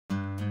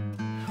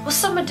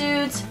What's up, my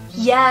dudes?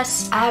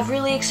 Yes, I have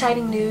really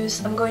exciting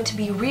news. I'm going to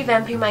be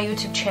revamping my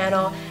YouTube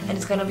channel and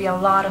it's going to be a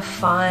lot of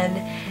fun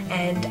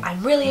and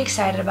I'm really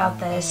excited about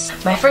this.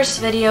 My first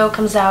video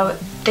comes out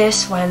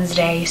this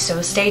Wednesday,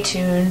 so stay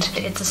tuned.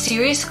 It's a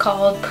series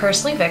called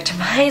Personally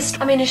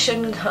Victimized. I mean, it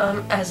shouldn't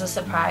come as a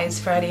surprise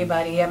for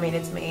anybody. I mean,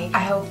 it's me. I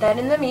hope that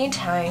in the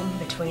meantime,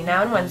 between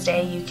now and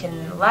Wednesday, you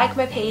can like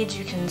my page,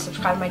 you can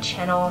subscribe to my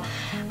channel,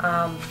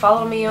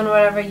 follow me on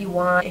whatever you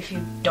want if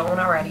you don't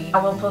already.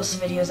 I will post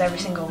videos every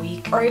single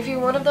week. Or if you're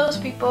one of those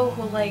people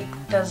who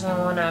doesn't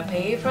want to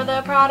pay for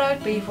the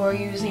product before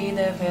you see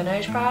the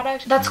finished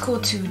product, that's cool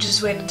too.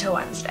 Just wait until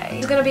Wednesday.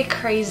 It's gonna be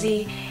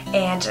crazy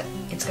and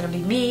it's gonna be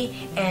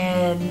me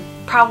and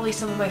probably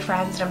some of my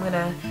friends that I'm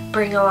gonna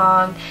bring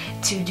along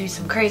to do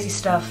some crazy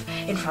stuff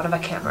in front of a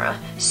camera.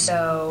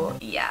 So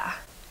yeah,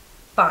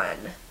 fun,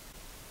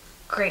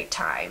 great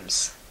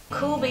times.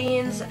 Cool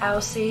beans,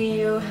 I'll see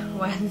you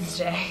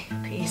Wednesday.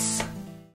 Peace.